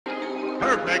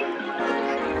Perfect.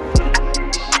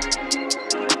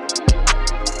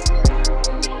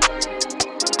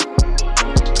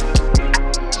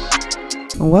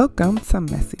 Welcome to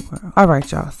Messy World.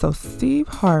 Alright y'all, so Steve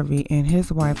Harvey and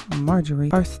his wife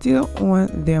Marjorie are still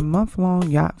on their month-long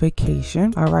yacht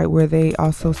vacation, alright, where they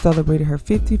also celebrated her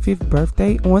 55th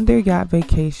birthday on their yacht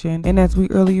vacation. And as we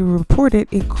earlier reported,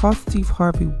 it cost Steve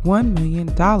Harvey $1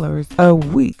 million a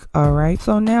week, alright.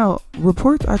 So now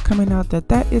reports are coming out that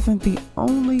that isn't the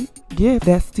only gift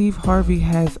that Steve Harvey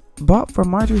has bought for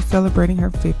Marjorie celebrating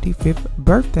her 55th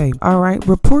birthday. Alright,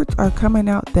 reports are coming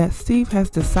out that Steve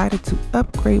has decided to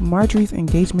upgrade Marjorie's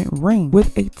engagement ring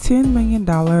with a $10 million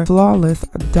flawless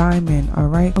diamond.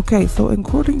 Alright, okay, so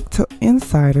according to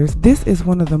insiders, this is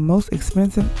one of the most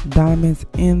expensive diamonds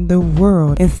in the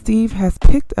world, and Steve has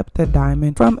picked up the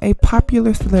diamond from a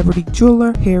popular celebrity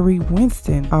jeweler,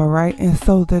 Harvey. Alright, and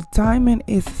so the diamond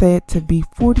is said to be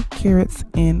 40 carats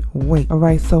in weight.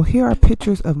 Alright, so here are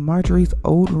pictures of Marjorie's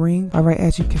old ring. Alright,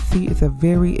 as you can see, it's a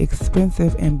very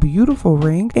expensive and beautiful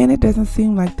ring, and it doesn't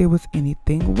seem like there was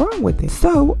anything wrong with it.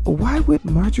 So why would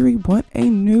Marjorie want a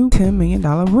new $10 million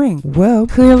ring? Well,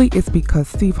 clearly it's because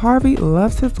Steve Harvey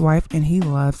loves his wife and he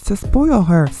loves to spoil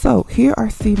her. So here are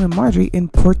Steve and Marjorie in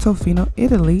Portofino,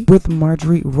 Italy, with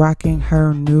Marjorie rocking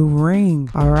her new ring.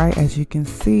 Alright, as you can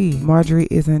see, Marjorie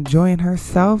is enjoying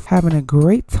herself, having a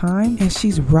great time, and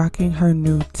she's rocking her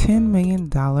new $10 million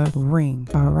ring.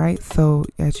 Alright, so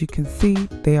as you can see,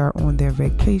 they are on their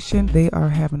vacation. They are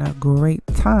having a great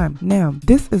time. Now,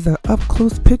 this is an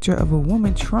up-close picture of a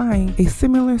woman trying a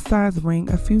similar size ring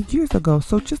a few years ago.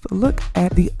 So just look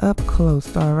at the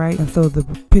up-close, all right? And so the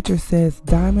picture says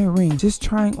diamond ring, just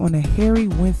trying on a Harvey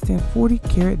 40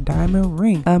 karat diamond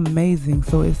ring. Amazing.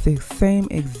 So it's the same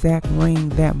exact ring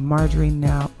that Marjorie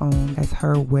now owns as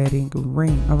her wedding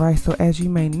ring. All right, so as you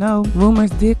may know, rumors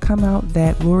did come out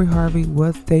that Lori Harvey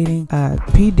was dating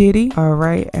P. Diddy, all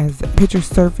right, as pictures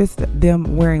surfaced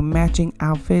them wearing matching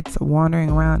outfits, wandering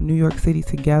around New York City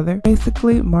together.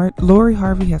 Basically, Lori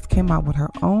Harvey has came out with her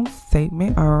own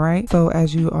statement, alright. So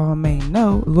as you all may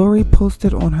know, Lori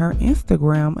posted on her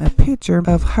Instagram a picture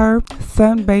of her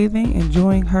sunbathing,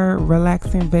 enjoying her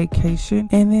relaxing vacation,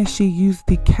 and then she used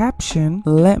the caption,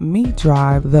 "Let me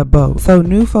drive the boat." So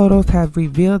new photos have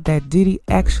revealed that Diddy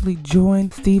actually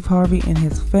joined Steve Harvey and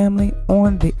his family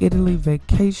on the Italy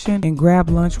vacation and grabbed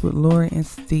lunch with Lori and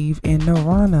Steve in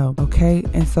Toronto. Okay,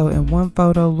 and so in one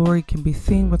photo, Lori can be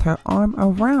seen with her arm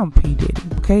around P. Diddy.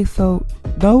 Okay, so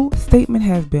no statement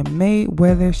has been made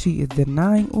whether she is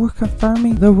denying or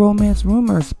confirming the romance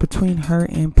rumors between her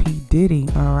and P. Diddy.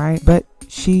 All right, but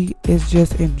she is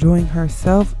just enjoying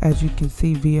herself, as you can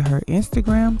see via her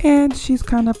Instagram, and she's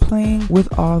kind of playing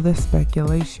with all this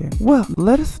speculation. Well,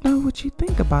 let us know what you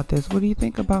think about this. What do you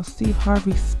think about Steve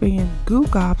Harvey spending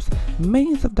goo-gops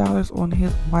millions of dollars on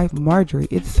his wife Marjorie?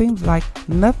 It seems like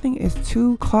nothing is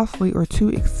too costly or too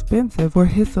expensive for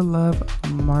his to love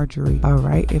Marjorie. All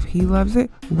right, if he loves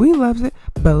it, we loves it,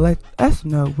 but let us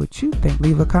know what you think.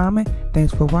 Leave a comment.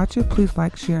 Thanks for watching. Please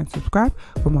like, share, and subscribe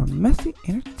for more messy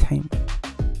entertainment.